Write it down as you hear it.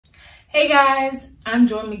Hey guys, I'm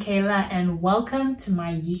Joy Michaela and welcome to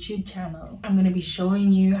my YouTube channel. I'm going to be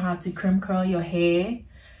showing you how to crimp curl your hair.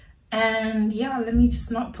 And yeah, let me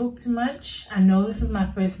just not talk too much. I know this is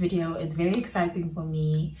my first video. It's very exciting for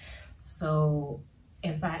me. So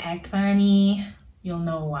if I act funny, you'll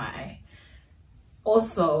know why.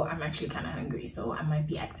 Also, I'm actually kind of hungry, so I might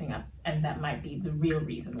be acting up, and that might be the real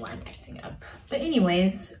reason why I'm acting up. But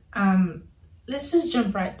anyways, let's just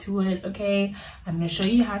jump right to it, okay? I'm gonna show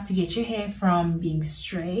you how to get your hair from being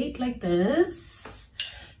straight like this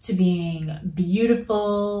to being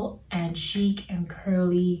beautiful and chic and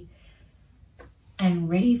curly and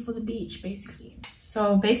ready for the beach, basically.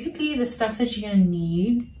 So basically the stuff that you're gonna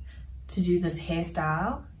need to do this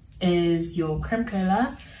hairstyle is your crimp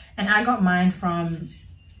curler, and I got mine from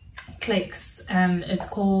Clicks, and it's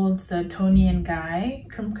called the Toni&Guy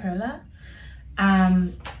crimp curler.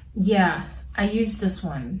 Yeah, I used this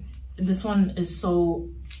one. This one is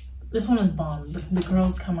bomb. The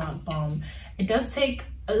curls come out bomb. It does take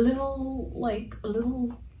a lot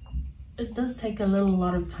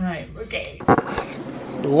of time, okay?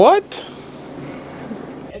 What?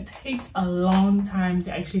 It takes a long time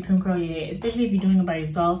to actually crimp curl your hair, especially if you're doing it by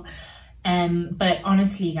yourself. But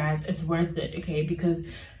honestly guys, it's worth it, okay? Because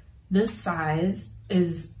this size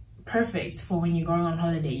is perfect for when you're going on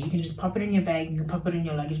holiday. You can just pop it in your bag, you can pop it in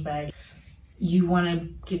your luggage bag. You want to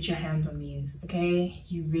get your hands on these, okay?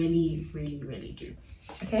 You really do.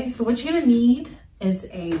 Okay, so what you're gonna need is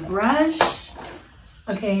a brush,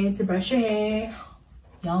 okay, to brush your hair.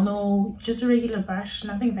 Y'all know, just a regular brush,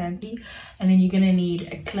 nothing fancy. And then you're gonna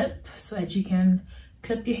need a clip so that you can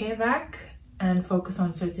clip your hair back and focus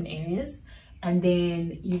on certain areas. And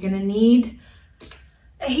then you're gonna need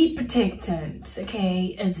a heat protectant,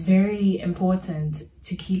 okay? It's very important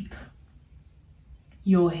to keep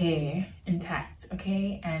your hair intact,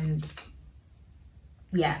 okay? And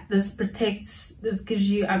yeah, this gives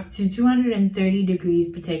you up to 230 degrees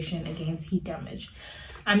protection against heat damage.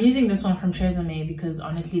 I'm using this one from Tresemme because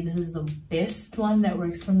honestly this is the best one that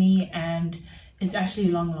works for me, and it's actually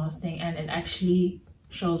long lasting, and it actually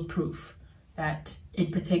shows proof that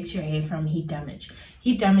it protects your hair from heat damage.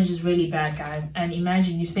 Heat damage is really bad, guys. And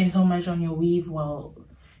imagine you spend so much on your weave. Well,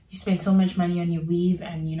 you spend so much money on your weave,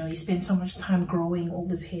 and you know, you spend so much time growing all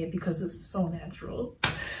this hair because it's so natural.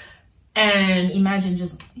 And imagine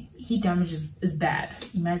just heat damage is bad.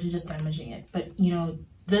 Imagine just damaging it. But you know,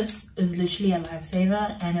 this is literally a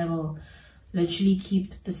lifesaver, and it'll literally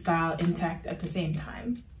keep the style intact at the same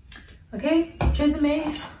time. Okay,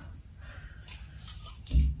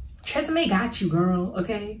 Tresemme got you, girl,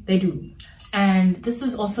 okay? They do. And this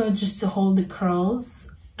is also just to hold the curls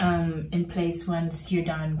in place once you're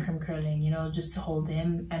done crimp curling, you know, just to hold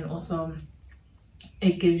them. And also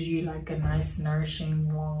it gives you like a nice nourishing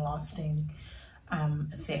long lasting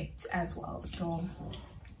effect as well. So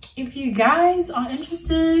if you guys are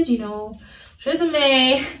interested, you know,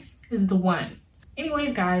 Tresemme is the one.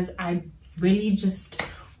 Anyways guys, I really just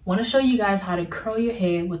want to show you guys how to curl your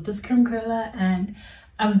hair with this crimp curler, and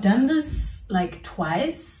I've done this like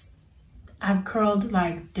twice. I've curled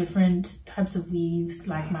like different types of weaves,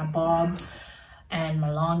 like my bob and my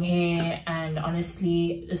long hair, and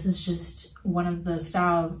honestly this is just one of the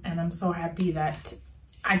styles, and I'm so happy that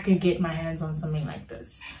I could get my hands on something like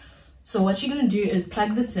this. So what you're gonna do is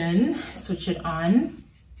plug this in, switch it on,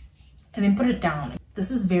 and then put it down. This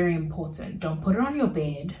is very important. Don't put it on your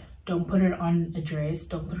bed, don't put it on a dress,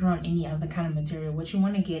 don't put it on any other kind of material. What you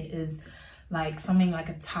want to get is like something like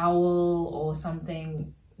a towel or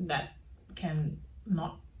something that can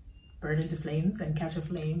not burn into flames and catch a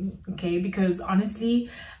flame, okay? Because honestly,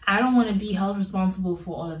 I don't want to be held responsible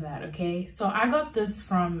for all of that, okay? So I got this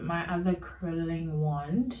from my other curling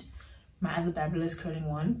wand, my other Babulous curling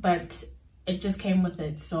wand, but it just came with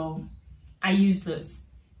it, so I use this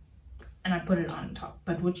and I put it on top.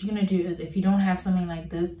 But what you're gonna do is, if you don't have something like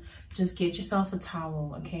this, just get yourself a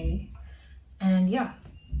towel, okay? And yeah,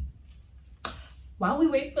 while we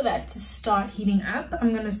wait for that to start heating up,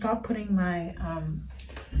 I'm gonna start putting my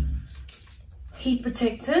heat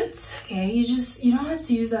protectant. Okay, you don't have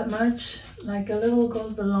to use that much. Like a little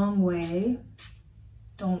goes a long way.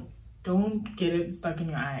 Don't get it stuck in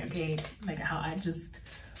your eye, okay? Like how I just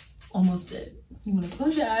almost did. You wanna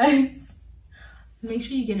close your eyes. Make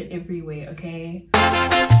sure you get it everywhere, okay?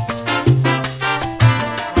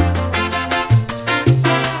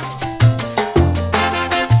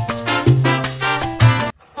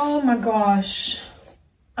 Oh my gosh,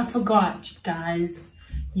 I forgot, guys.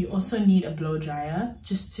 You also need a blow dryer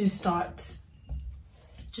just to start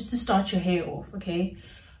your hair off, okay?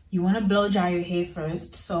 You want to blow dry your hair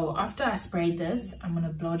first. So after I sprayed this, I'm going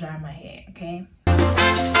to blow dry my hair, okay?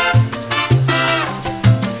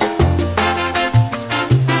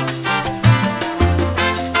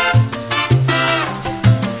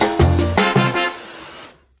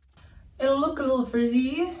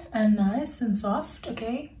 nice and soft,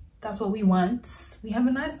 okay? That's what we want. We have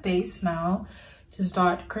a nice base now to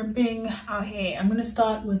start crimping our hair. I'm gonna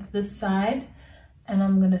start with this side and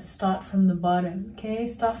I'm gonna start from the bottom, okay?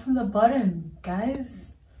 Start from the bottom,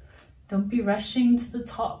 guys. Don't be rushing to the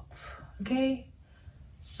top, okay?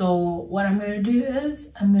 So what I'm gonna do is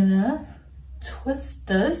I'm gonna twist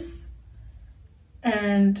this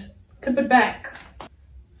and clip it back,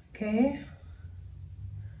 okay?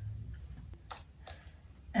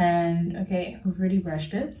 And okay, we've already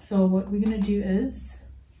brushed it. So what we're gonna do is,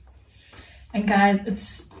 and guys,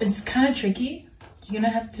 it's kind of tricky. You're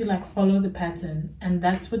gonna have to like follow the pattern, and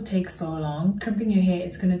that's what takes so long. Crimping your hair,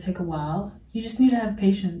 it's gonna take a while. You just need to have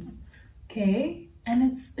patience, okay?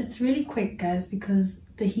 And it's really quick, guys, because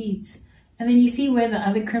the heat. And then you see where the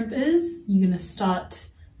other crimp is, you're gonna start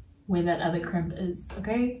where that other crimp is,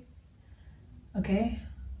 okay? Okay,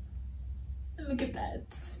 and look at that.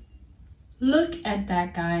 Look at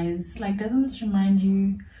that, guys. Like, doesn't this remind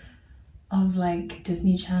you of like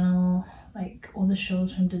Disney Channel, like all the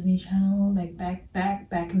shows from Disney Channel, like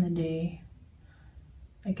back in the day,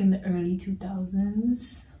 like in the early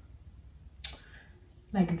 2000s,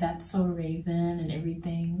 like That's So Raven and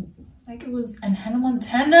everything. Like it was, and Hannah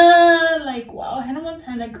Montana, like wow, Hannah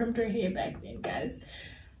Montana crimped her hair back then, guys.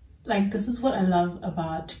 Like this is what I love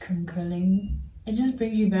about crimp curling. It just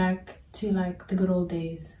brings you back to like the good old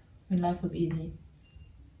days when life was easy.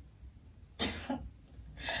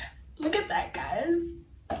 Look at that, guys.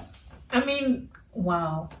 I mean,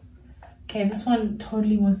 wow. Okay, this one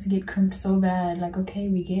totally wants to get crimped so bad. Like, okay,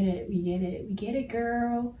 we get it, we get it, we get it,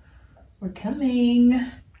 girl. We're coming.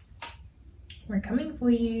 We're coming for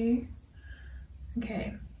you.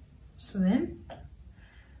 Okay, so then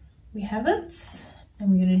we have it, and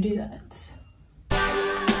we're gonna do that.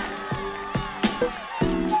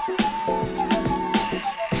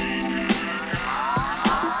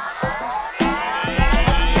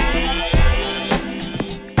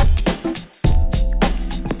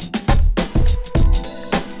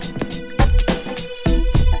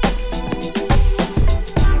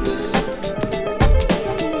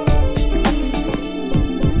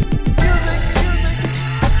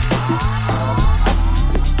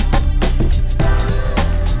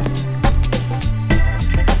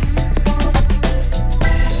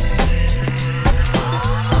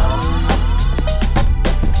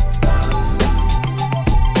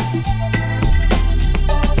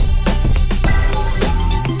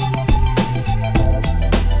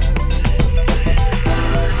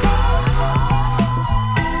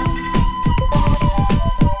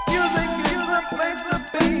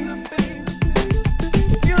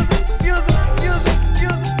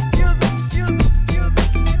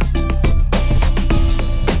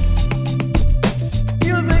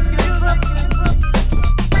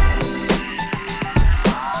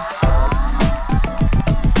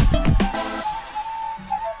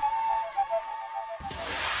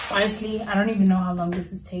 Honestly, I don't even know how long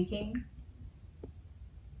this is taking.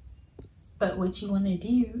 But what you want to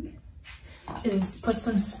do is put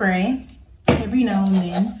some spray every now and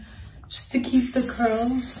then just to keep the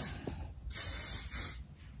curls,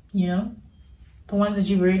 you know, the ones that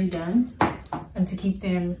you've already done, and to keep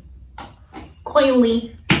them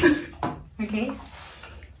cleanly. Okay.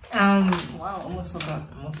 Wow, almost forgot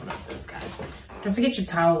this, guys. Don't forget your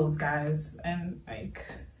towels, guys. And like,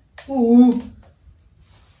 ooh.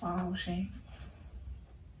 Wow, shame.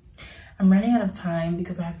 I'm running out of time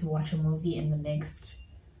because I have to watch a movie in the next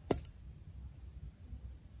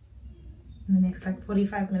like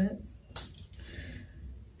 45 minutes.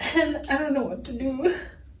 And I don't know what to do.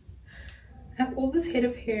 I have all this head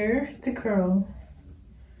of hair to curl.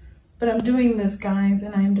 But I'm doing this, guys,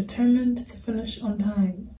 and I am determined to finish on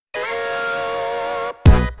time.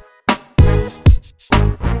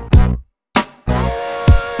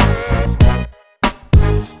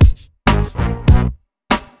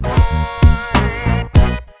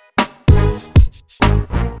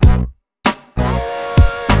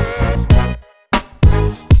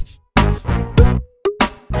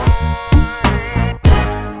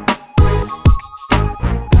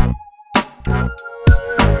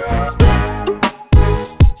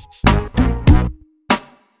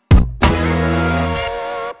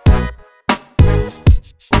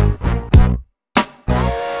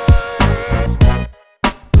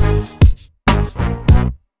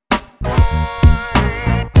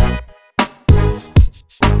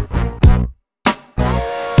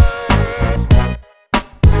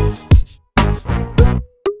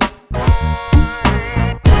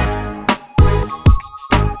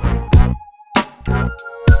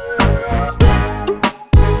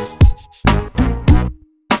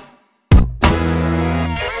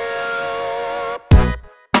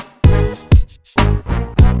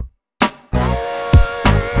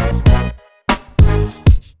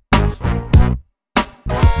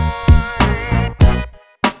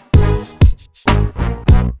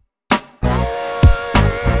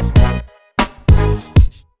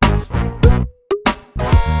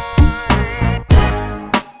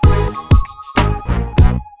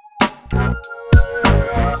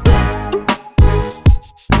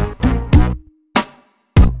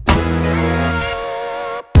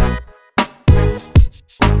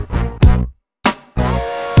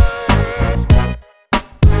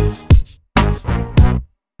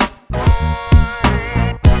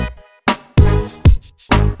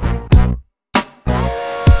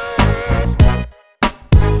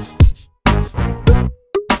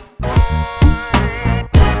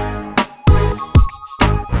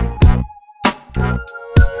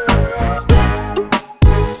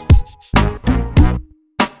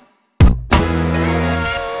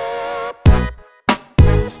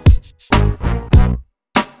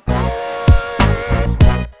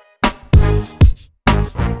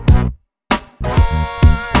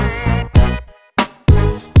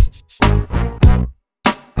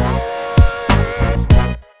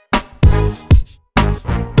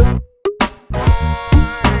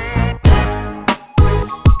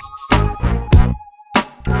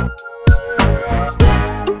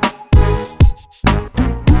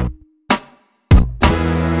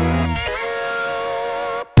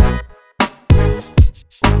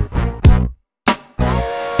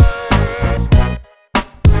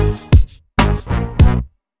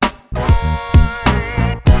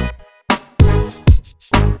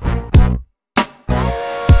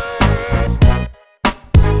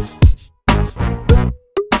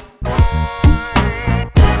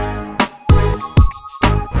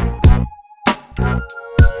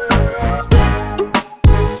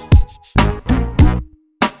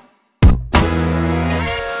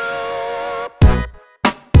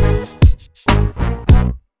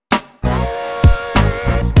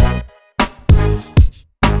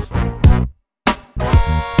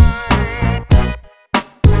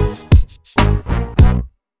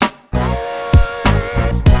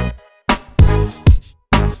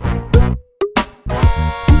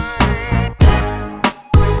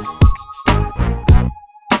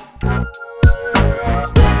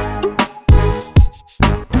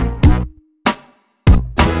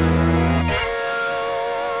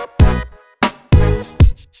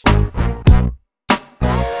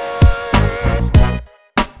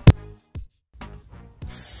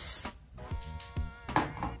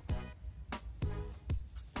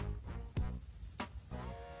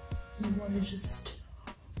 You want to just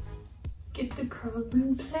get the curls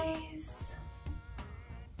in place.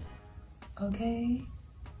 Okay,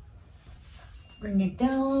 bring it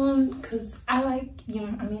down, because I like, you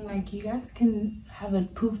know, I mean, like, you guys can have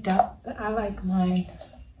it poofed up, but I like mine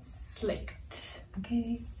slicked.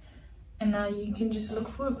 Okay, and now you can just look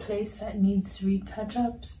for a place that needs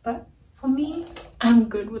retouch-ups, but for me, I'm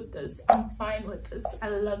good with this. I'm fine with this. I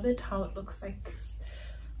love it how it looks like this.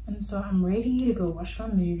 And so I'm ready to go watch my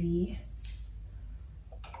movie.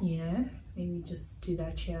 Yeah, maybe just do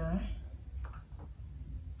that here.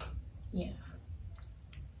 Yeah.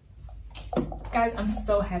 Guys, I'm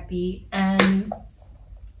so happy. And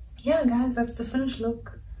yeah, guys, that's the finished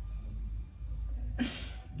look.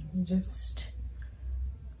 Just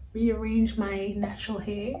rearrange my natural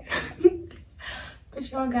hair. But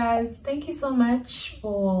y'all guys, thank you so much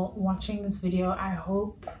for watching this video. I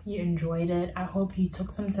hope you enjoyed it. I hope you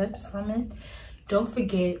took some tips from it. Don't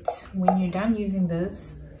forget, when you're done using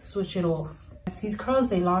this, switch it off. These curls,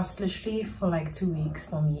 they last literally for like 2 weeks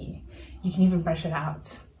for me. You can even brush it out.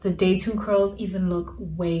 The day 2 curls even look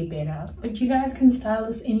way better. But you guys can style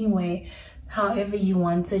this anyway, however you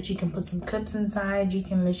want it. You can put some clips inside. You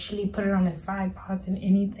can literally put it on the side parts and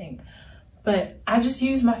anything. But I just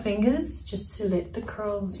use my fingers just to let the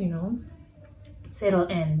curls, you know, settle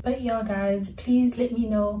in. But y'all guys, please let me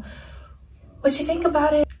know what you think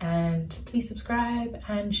about it. And please subscribe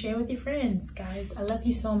and share with your friends. Guys, I love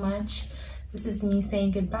you so much. This is me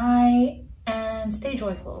saying goodbye and stay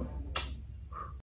joyful.